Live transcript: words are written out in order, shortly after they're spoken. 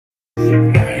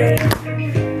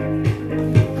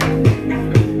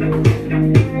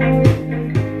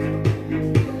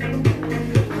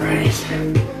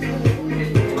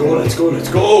Let's go, let's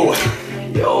go.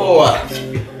 Yo.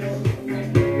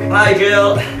 Hi,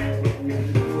 girl.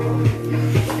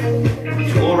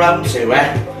 Let's go round two,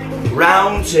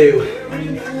 Round two.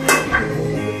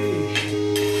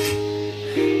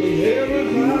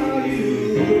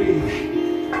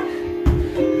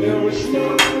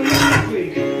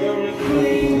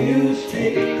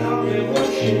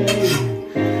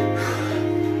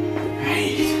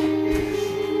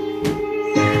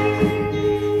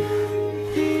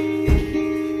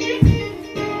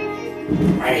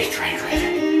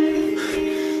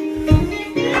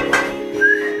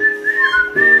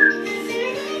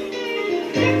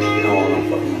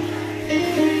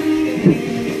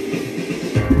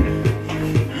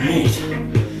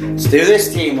 Do this,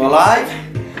 team. We're live.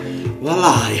 We're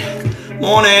live.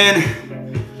 Morning.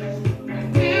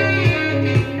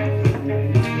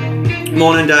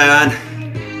 Morning, Diane.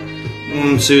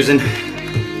 Morning, Susan.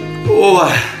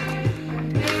 Oh,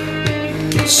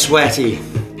 sweaty.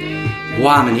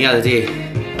 Whamming the other day.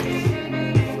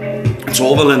 It's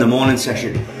awful in the morning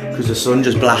session because the sun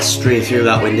just blasts straight through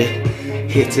that window.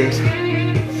 Hit it.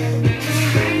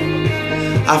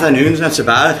 Afternoon's not so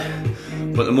bad.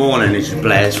 But the morning it just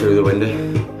blares through the window.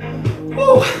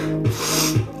 Woo.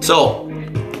 So,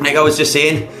 like I was just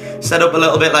saying, set up a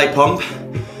little bit like pump.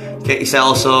 Get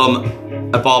yourself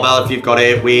a barbell if you've got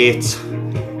it, weight,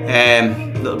 a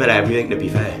little bit of everything to be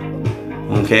fair.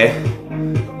 Okay,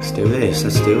 let's do this,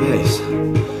 let's do this.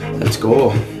 Let's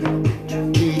go.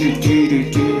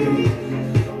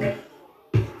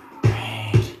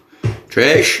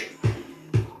 Trish.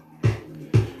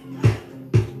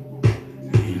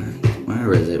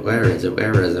 Where is it? Where is it?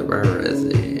 Where is it? Where is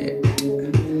it?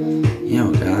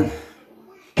 Oh God.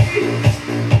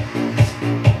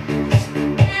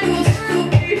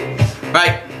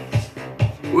 Right.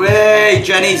 Wait,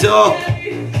 Jenny's up.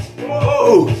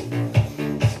 Whoa.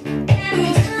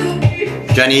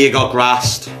 Jenny, you got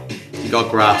grassed. You got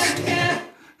grassed.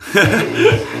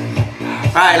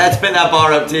 Right, let's pin that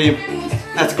bar up, team.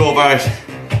 Let's go, Bart.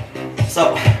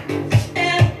 So.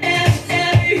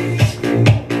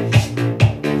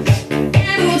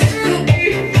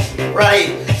 Right,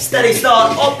 steady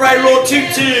start, upright roll,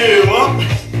 2-2, up,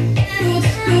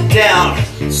 down,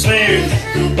 smooth,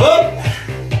 up,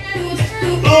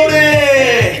 load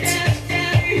it,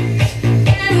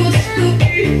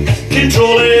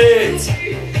 control it,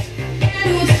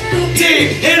 deep,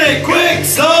 hit it quick,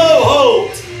 slow,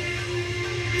 hold,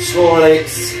 slow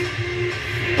release,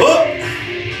 up,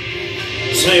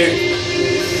 smooth.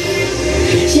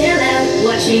 Chill out,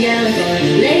 what you yelling for?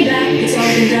 Lay back, it's all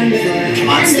been done before. Come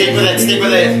on, stick with it, stick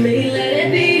with it. Let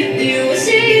it be, you will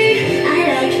see. I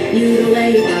like you the way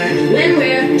you are when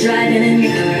we're driving in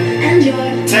your car. And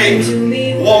you're take to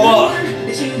me one more.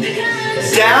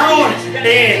 Down,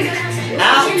 in,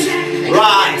 out,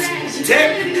 right,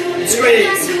 tip,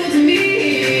 squeeze.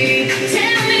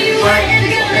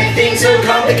 When things so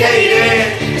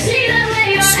complicated,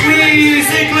 squeeze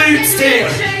the glutes, tip.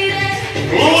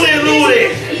 Load it, load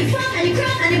it.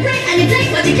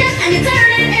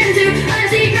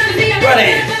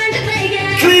 Ready.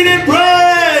 Clean and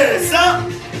press. Up.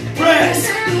 Press.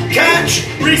 Catch.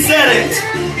 Reset it.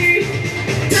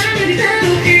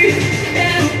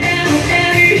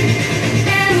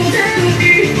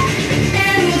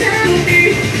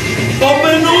 Up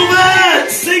and over.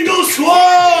 Single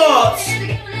squats.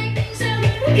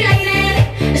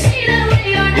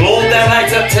 Load them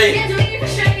legs up, team.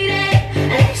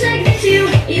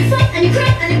 You fall and you crawl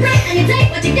and you break and you take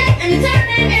what you get and you turn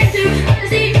it into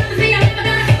honesty. I'm never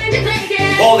gonna find you play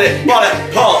again. Hold it,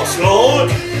 pulse, Lord.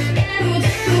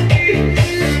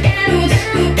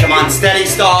 Come on, steady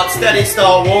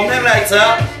start, warm them legs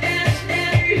up.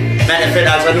 Benefit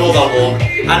as I know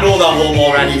that warm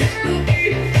already.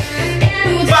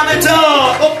 Back the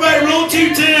top, upright roll,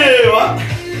 2-2. Up.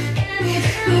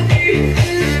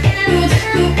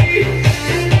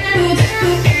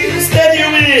 Steady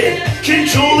with it.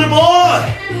 Control the board.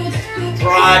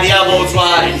 Drive the elbows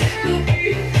wide.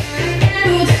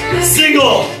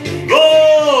 Single.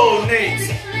 Roll.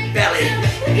 Knees. Belly.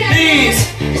 Knees.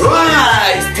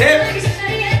 Rise. Tip.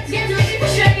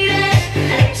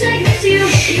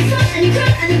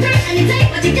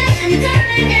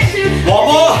 One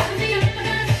more.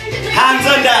 Hands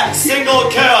under. Single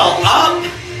curl. Up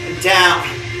and down.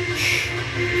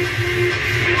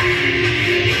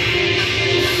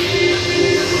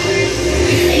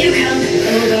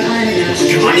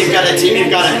 Come on, you've got it, team, you've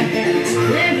got it.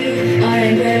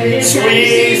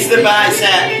 Squeeze the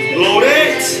bicep. Load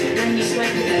it.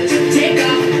 Take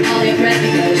off all your breath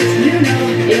because you know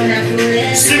you're not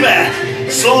foolish. Super.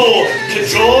 Slow.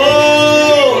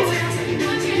 Control.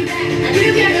 And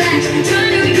you can't relax,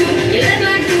 trying to be cool. You look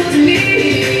like cool to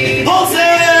me.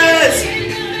 Pulses.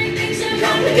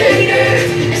 Complicated.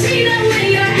 I see the way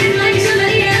you're acting like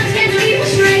somebody else. Can't be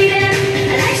frustrated.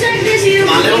 I like this you.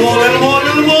 Come on, little more, little more,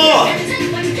 little more.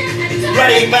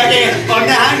 Ready, back in. On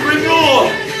the hand grip,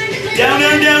 roll. Down,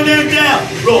 down, down, down, down.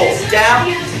 Roll. Down,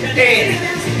 in,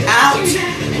 out,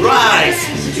 rise.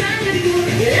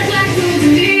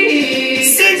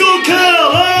 Single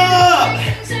curl up.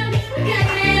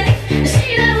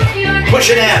 Push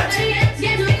it out.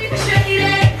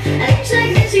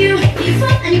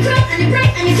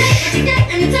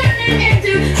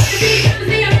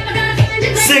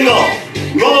 Single.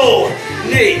 Roll.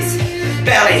 Knees.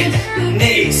 Belly.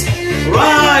 Knees.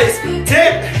 Rise.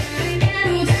 Tip.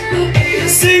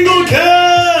 Single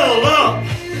curl up.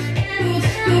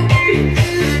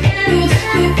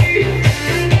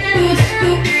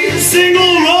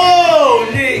 Single roll.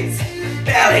 Knees.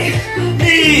 Belly.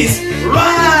 Knees.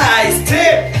 Rise.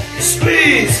 Tip.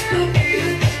 Squeeze.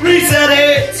 Reset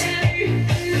it.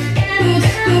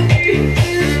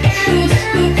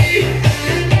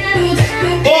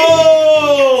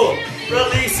 Oh!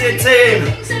 Release it, team.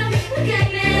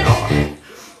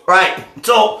 Right,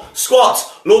 so squats.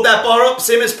 Load that bar up,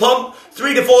 same as pump.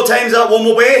 3 to 4 times that, one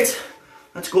more weight.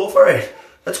 Let's go for it.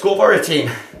 Let's go for it,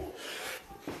 team.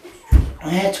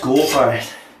 Let's go for it.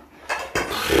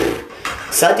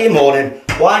 Saturday morning,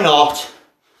 why not?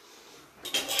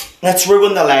 Let's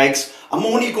ruin the legs. I'm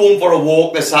only going for a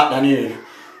walk this afternoon.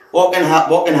 What can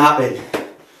happen?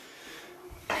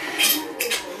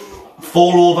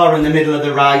 Fall over in the middle of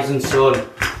the rising sun.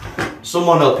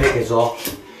 Someone will pick us up.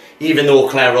 Even though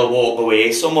Claire will walk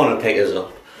away, someone will pick us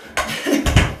up.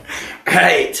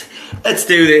 Right, let's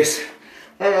do this.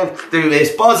 Let's do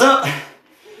this. Buzz up.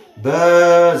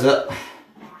 Buzz up.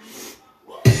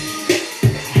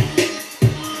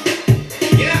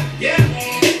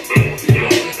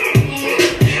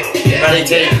 Ready,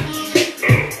 team?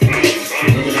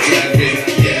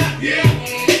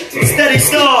 Steady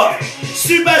start.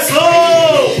 Super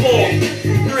slow. 4,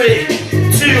 3,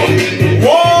 2,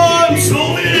 1.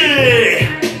 Slowly.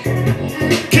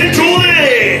 Control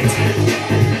it.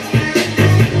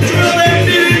 Drill it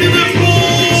into the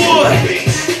floor.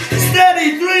 Steady.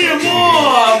 3 and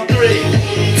 1. 3,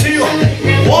 2,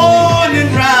 1,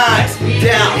 and rise.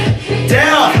 Down,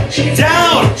 down,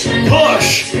 down. Push.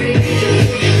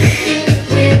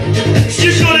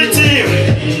 You got it, team.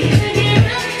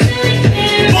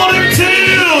 Bottom 2,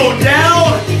 down,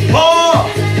 up,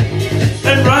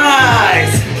 and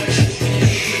rise.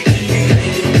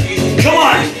 Come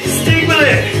on, stick with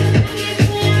it.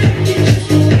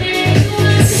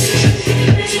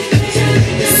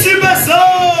 Super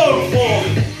slow. 4,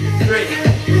 3,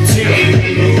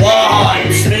 2,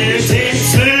 1. Smooth, team,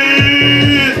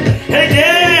 smooth.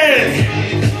 Again.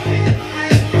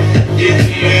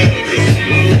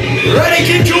 Ready,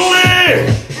 control it.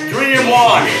 3 and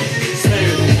 1.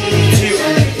 Smooth.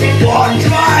 2, 1.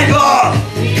 Drive up.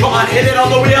 Come on, hit it on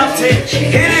the way up, team.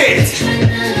 Hit it.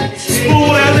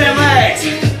 Spool out their legs.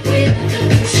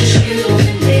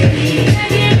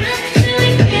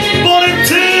 Bottom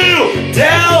 2.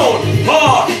 Down.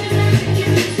 Up.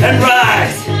 And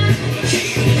rise.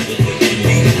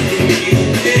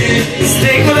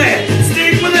 Stick with it.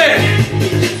 Stick with it.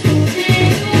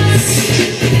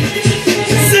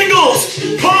 Singles.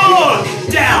 Pull.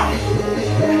 Down.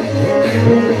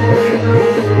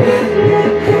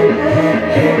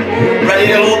 Ready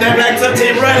to hold that legs up,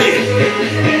 team. Ready.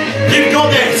 You've got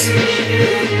this.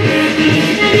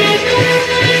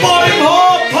 Bottom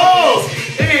hop pulls.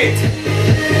 8,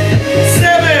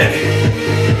 7,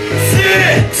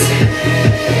 6,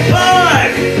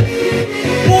 5,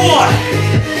 4,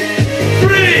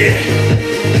 3,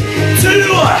 2,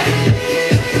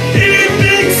 8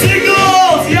 big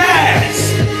singles. Yes.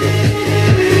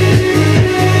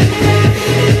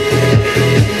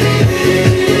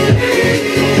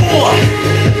 4,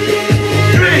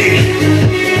 3,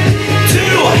 2,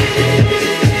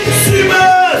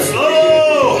 super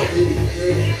slow.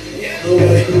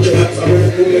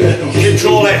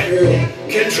 Control it.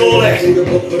 Control it.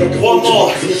 One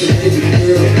more.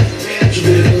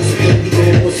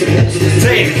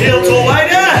 Team, heel to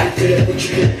wider.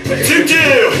 2, 2.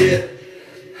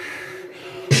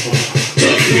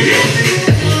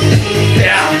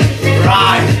 Down.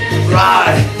 Right.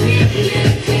 Right.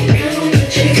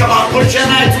 Come on, push your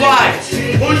legs wide.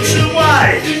 Push it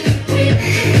wide.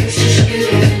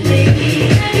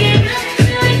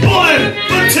 Bottom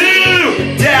for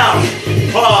 2. Down.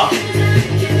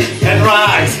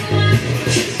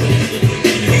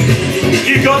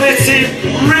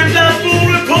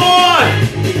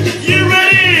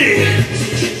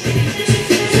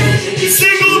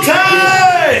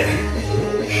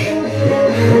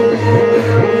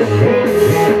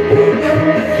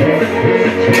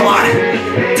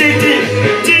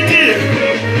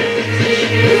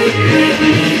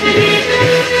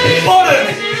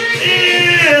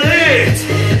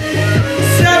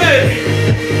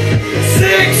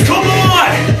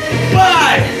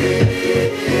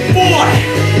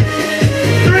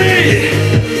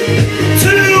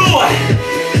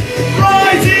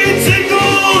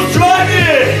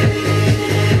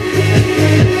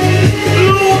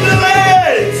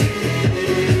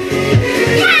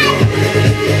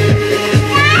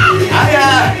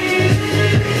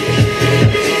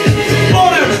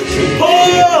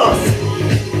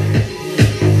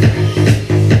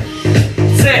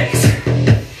 6,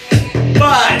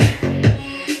 5,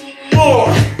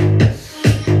 4,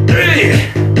 3,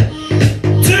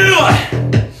 2,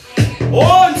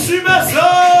 1. Super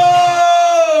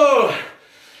slow.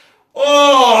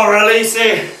 Oh, release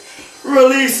it.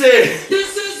 Release it.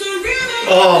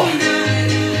 Oh.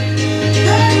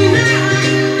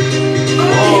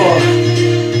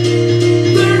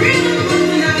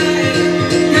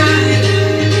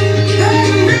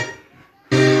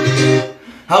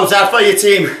 How's that for you,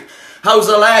 team? How's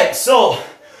the legs? So,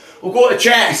 we'll go to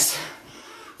chest.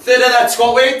 Third of that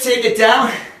squat weight, take it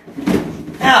down.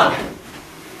 Now,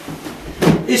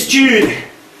 it's tuned.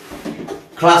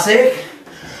 Classic,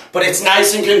 but it's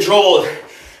nice and controlled.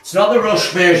 It's not the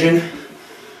rush version,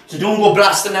 so don't go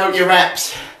blasting out your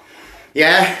reps.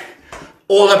 Yeah?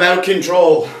 All about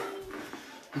control.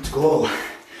 Let's go.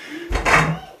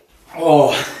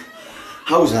 Oh,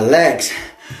 how's the legs?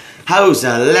 How's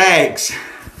the legs?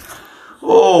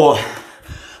 Oh,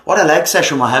 what a leg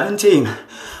session we're having, team.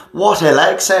 What a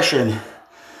leg session.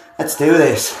 Let's do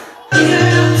this.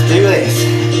 Let's do this.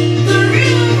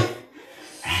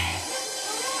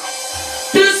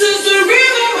 This is the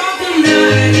rhythm of the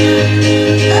night.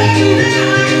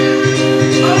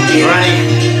 Ready?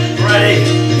 Ready?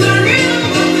 The rhythm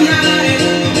of the night.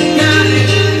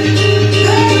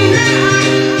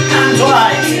 And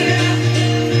twice.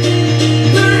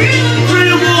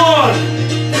 3, 1.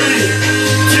 3,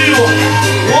 2,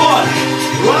 1.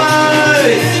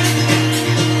 Rise.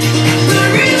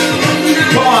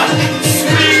 Come on.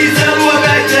 Squeeze that lower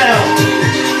back down.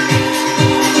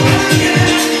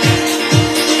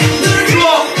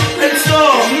 Drop and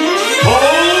stop.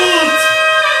 Hold.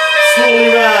 Slowly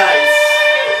rise.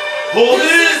 Hold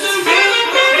it.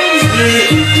 Split.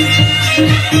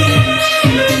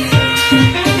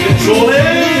 Control it.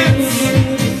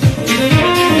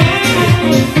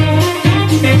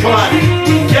 Come on.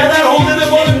 Get that hold in the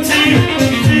bottom, team.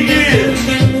 Dig in.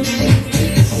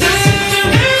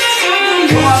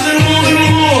 Come on, little more, little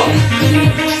more.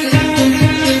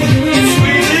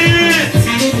 Squeeze it.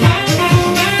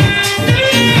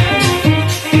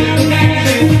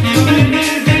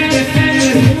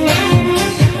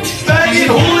 Bang it,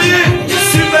 hold it.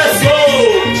 Super slow.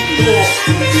 4,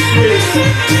 3,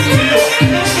 2,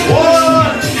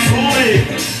 1. Slowly.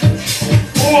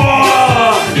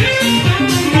 1.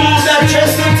 Move that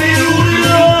chest up, team. Load it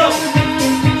up.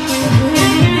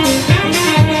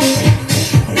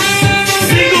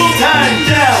 Single time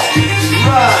down.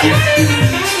 Rise.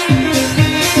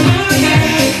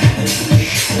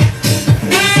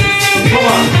 Come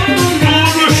on.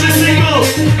 Don't rush the single.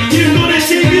 You got it,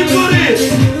 team. You got it.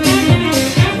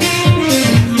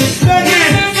 Back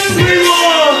in. 3,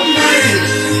 1, 3,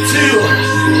 2,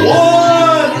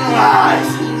 1.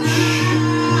 Rise.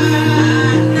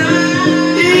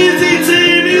 Easy,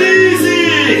 team. Easy.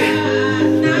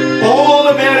 All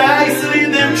about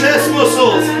isolating them chest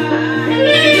muscles.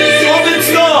 Stop and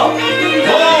stop.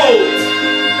 Hold.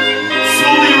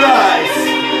 Slowly rise.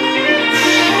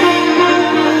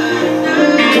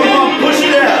 Come on, push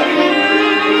it out.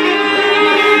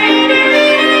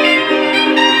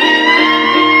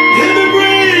 Hit the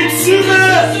brakes.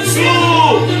 Super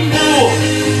slow. 4,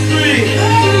 3,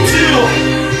 2,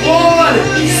 1.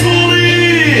 Slowly.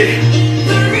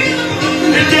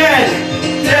 Again.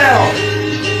 Down.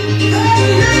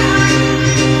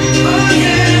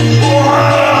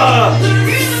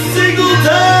 Single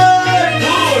time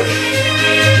push.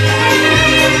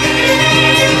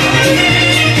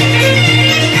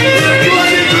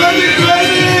 Drive it, drive it,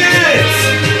 drive it.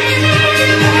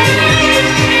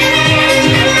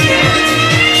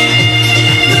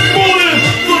 Bottom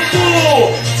for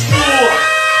 4, 4,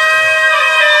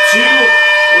 2,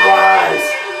 rise.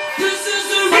 This is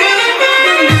the rhythm of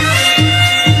the night.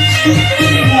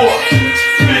 4,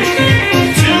 3,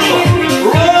 2,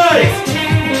 rise.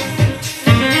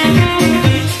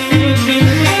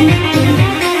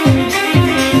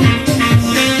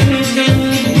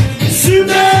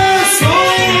 Super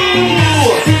slow.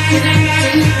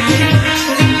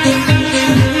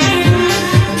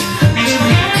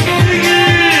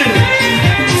 Begin.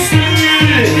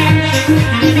 Speed.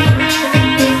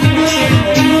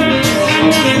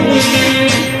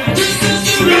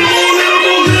 Little more, little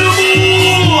more, little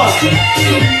more.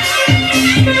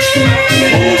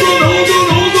 Hold on, hold on,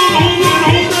 hold on, hold on,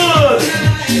 hold on.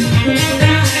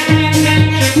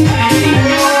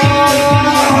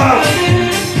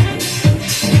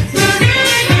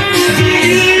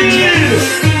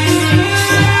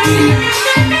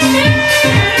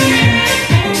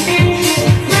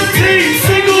 Team,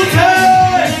 single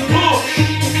time push.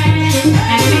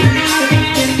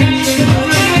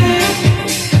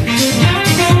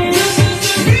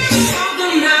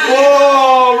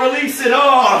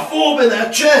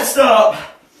 and chest up.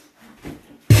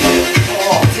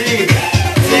 Oh,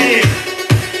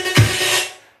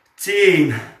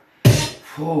 team.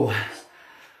 Oh.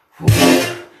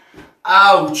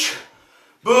 Ouch.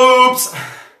 Boobs.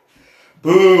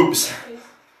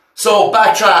 So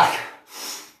backtrack.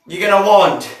 You're gonna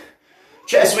want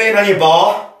chest weight on your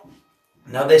bar.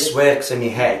 Now this works in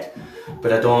your head,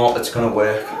 but I don't know if it's gonna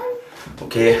work.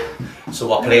 Okay, so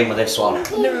we're playing with this one.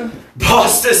 No.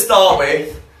 Bars to start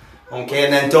with. Okay,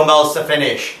 and then dumbbells to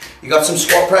finish. You got some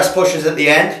squat press pushes at the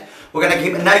end. We're gonna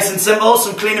keep it nice and simple,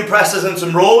 some clean and presses and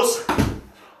some rows.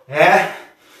 Yeah,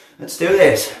 let's do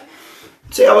this.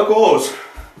 See how it goes.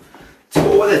 Let's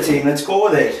go with it, team, let's go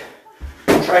with it.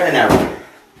 Trial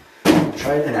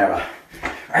and error.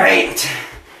 Right.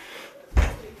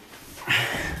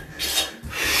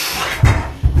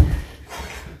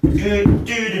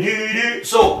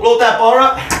 So, load that bar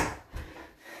up.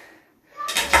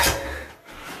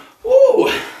 Ooh.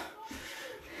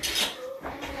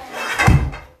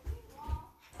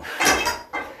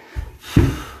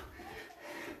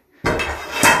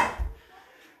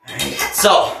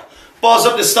 So, bars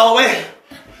up to start with.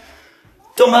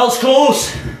 Dumbbells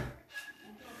close.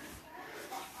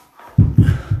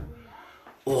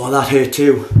 Oh, that hurt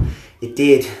too. It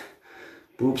did.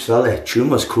 Boobs fell there. Tune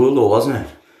was cool though, wasn't it?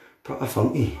 Proper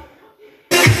funky.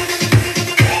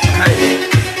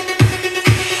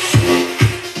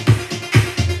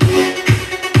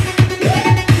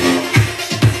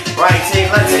 Right, team,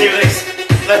 let's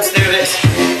do this.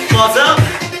 Bars up.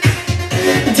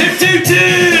 2, 2,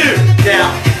 2.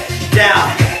 Down.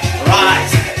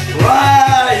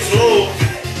 Rise, low.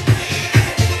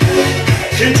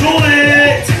 Control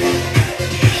it.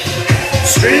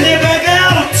 Straighten it back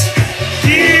out.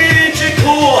 Get your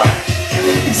core.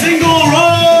 Single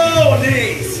row.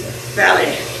 Knees,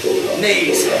 belly,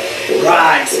 knees,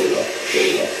 rise.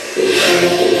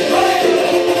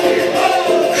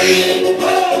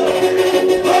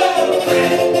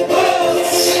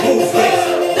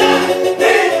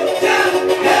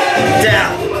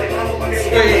 Down,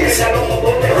 squeeze,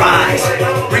 rise,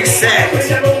 reset.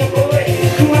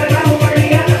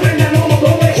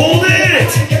 Hold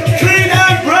it, clean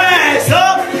and press,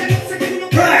 up,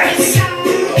 press,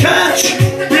 catch,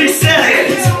 reset,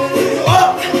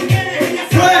 up,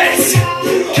 press,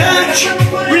 catch,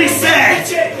 reset.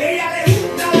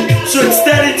 So it's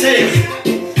steady, team.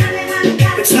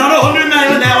 It's not 100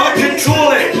 miles an hour,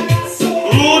 control it,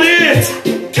 load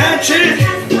it, catch it,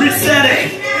 reset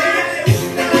it.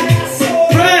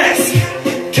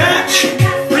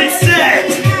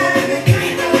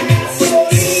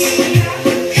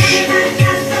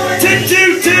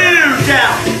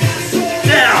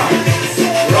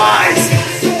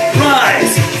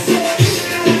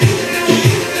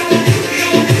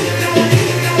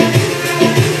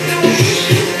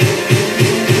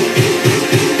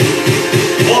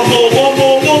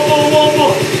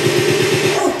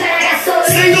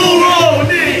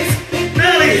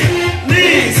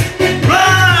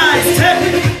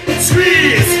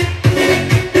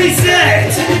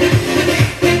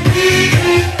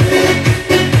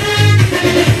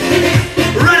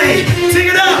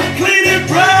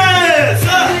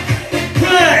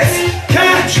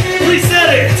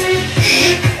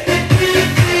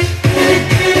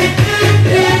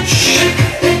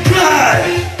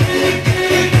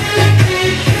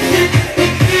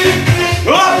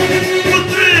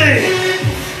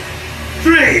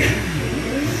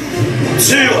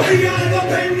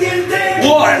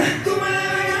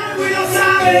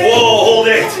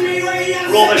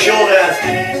 Roll the shoulders.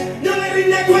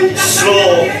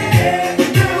 Slow.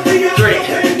 3,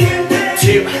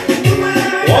 2,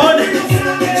 1.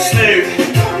 Smooth.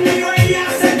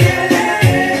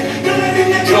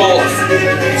 Roll.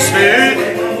 Smooth.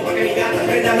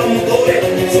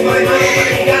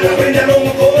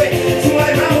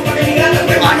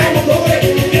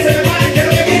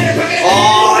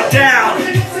 Oh, down.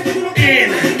 In.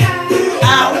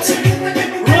 Out.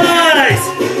 Rise.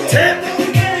 Tip.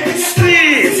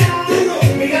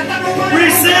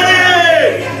 Reset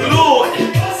it! Lord!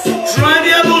 Drive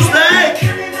the elbows back!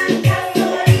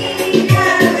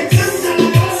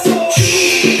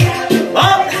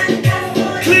 Up!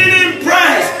 Clean and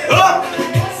press! Up!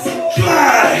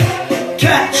 Drive!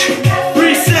 Catch!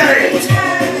 Reset it!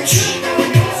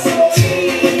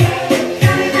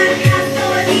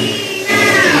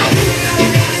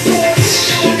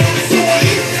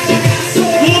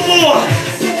 One more!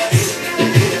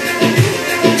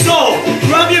 So,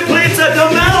 grab your plates at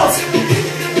dumbbells.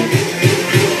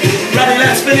 Ready,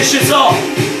 let's finish this off.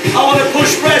 I want to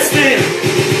push press in.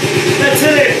 Let's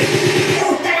hit it.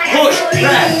 Push,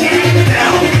 press,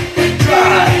 down, drive.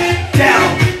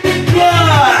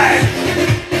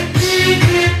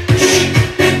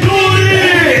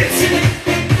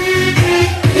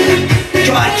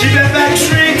 Get back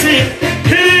straight in.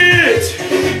 Hit it.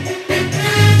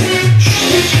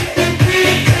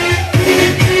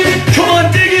 Come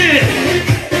on, dig in.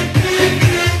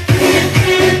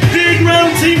 Big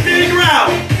round, team, big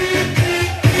round.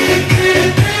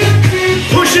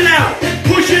 Push it out,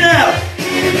 push it out.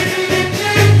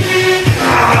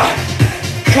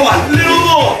 Come on, a little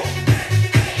more.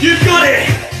 You've got it.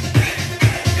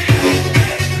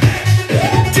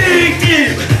 Dig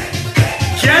deep.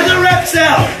 Get the reps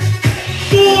out.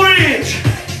 4-inch.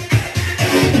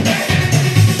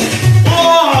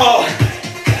 Oh.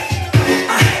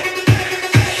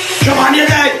 Come on, you're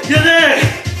there, you're there.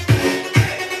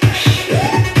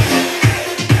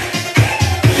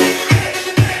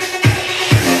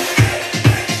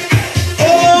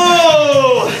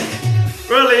 Oh.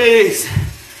 Release.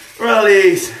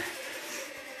 Release.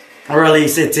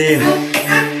 Release it, team.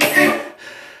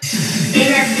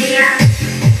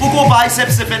 We'll go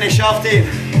biceps to finish off, team.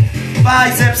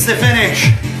 Biceps to finish.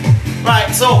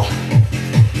 Right, so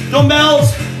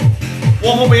dumbbells,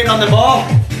 one more weight on the bar,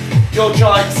 your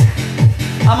choice.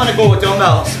 I'm gonna go with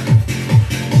dumbbells.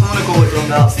 I'm gonna go with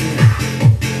dumbbells, team.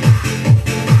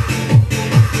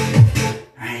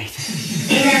 Right,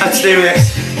 let's do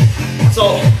this.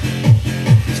 So,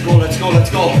 let's go,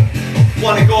 let's go.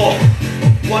 Wanna go,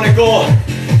 wanna go.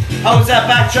 How was that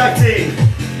backtrack, team?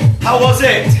 How was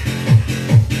it?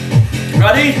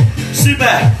 Ready?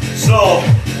 Super. So,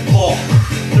 4,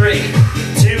 3,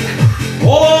 2,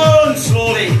 1.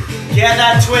 Slowly get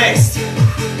that twist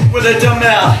with a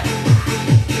dumbbell.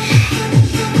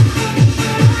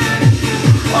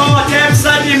 Oh, damn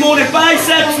Sunday morning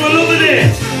biceps, we're loving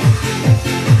it.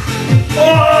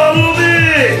 Oh, love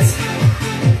it.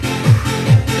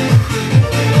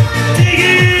 Dig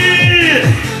in.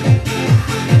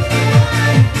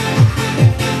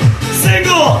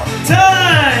 Single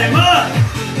time up.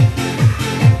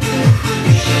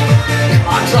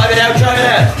 Come on, drive it out, drive it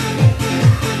out.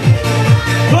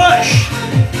 Push.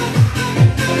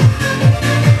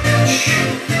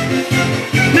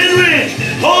 Mid-range,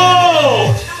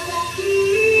 hold.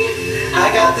 I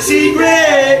got the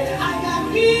secret.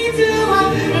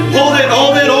 Hold it,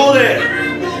 hold it, hold it.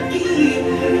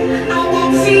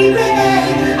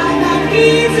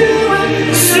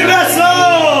 Super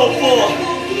slow. 4,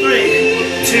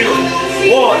 3, 2,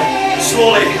 1.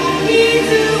 Slowly.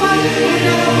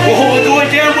 Oh, we'll go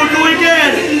again, we'll go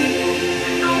again.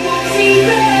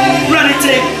 Ready,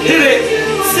 take, hit it.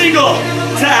 Single,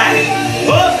 time,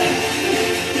 up.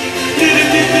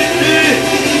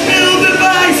 Build the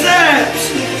biceps.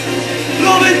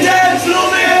 Love it, dance,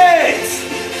 love it.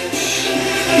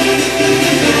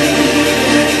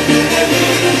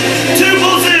 2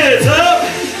 pulses, up.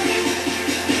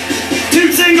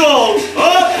 2 singles,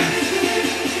 up.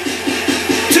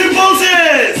 2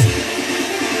 pulses.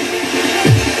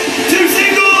 2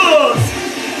 singles.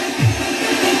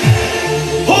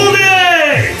 Hold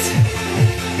it.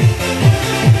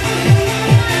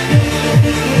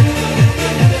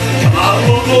 Come on,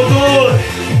 go, go, go.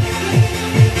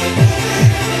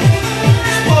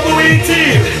 Swap away,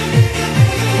 team.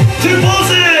 2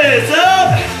 pulses,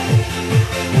 up.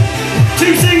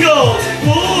 2 singles,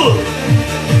 pull.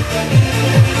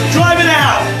 Drive it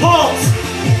out, pulse.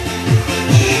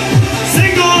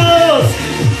 Singles.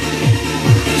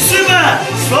 Super,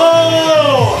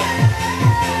 slow.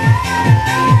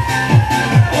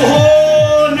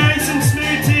 Oh, nice and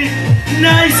smooth, team.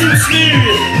 Nice and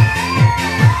smooth.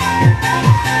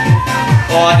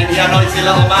 Oh, I can hear a noisy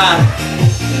little man.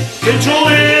 Control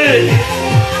it.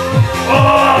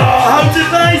 Oh, how's the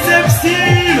biceps,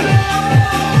 team?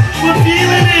 We're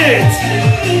feeling it.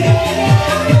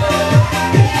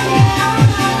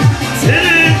 Hit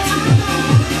it.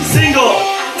 Single,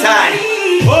 time,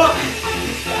 up.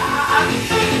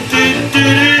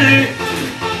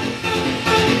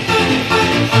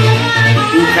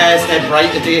 Who cares, dead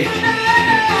bright today?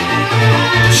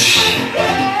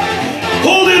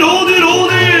 Hold it, hold it,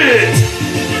 hold it!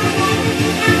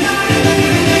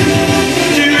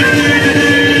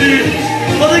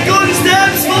 For the guns,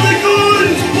 steps, for the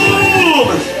guns! Boom!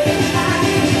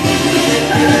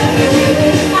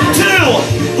 2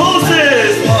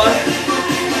 pulses! 1,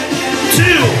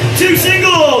 2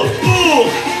 singles! Boom!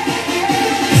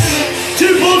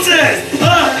 2 pulses!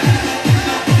 Up!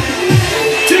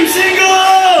 2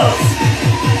 singles!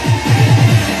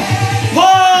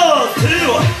 Pulse!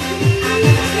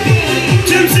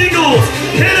 2 singles!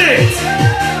 Hit it!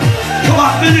 Come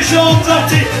on, finish arms up,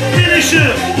 team! Finish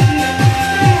him!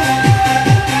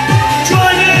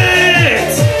 Drive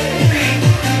it!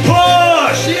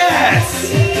 Push! Yes!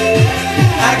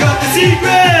 I got the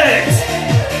secret!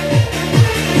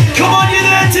 Come on, you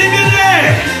there, team!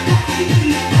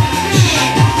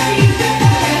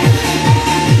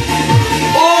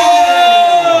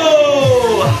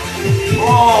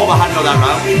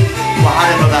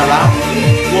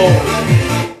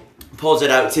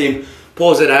 that team.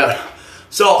 Pause it out.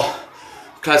 So,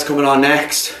 Claire's coming on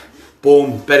next.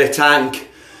 Boom, bit of tank.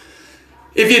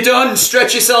 If you're done,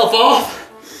 stretch yourself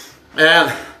off.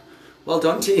 Well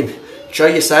done, team. Try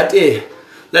your side day.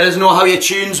 Let us know how your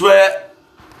tunes were.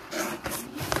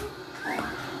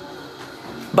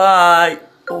 Bye.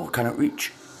 Oh, can it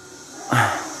reach?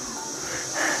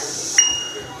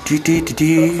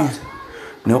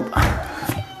 Nope.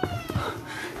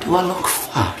 Do I look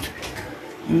fat?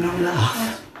 No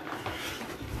laugh.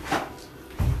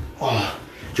 Oh.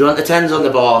 Do you want the 10s on the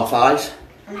bar, 5s?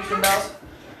 Dumbbells.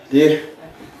 Do you?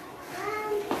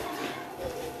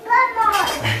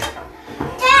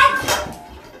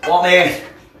 What, mate?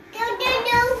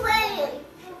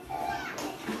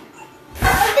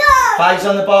 5s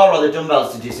on the bar or the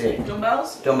dumbbells, did you say?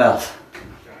 Dumbbells? Dumbbells.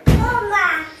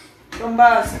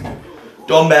 Dumbbells.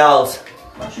 Dumbbells.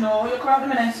 Don't you know, you'll come out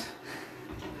in a minute.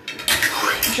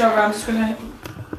 I'm sure I'm just gonna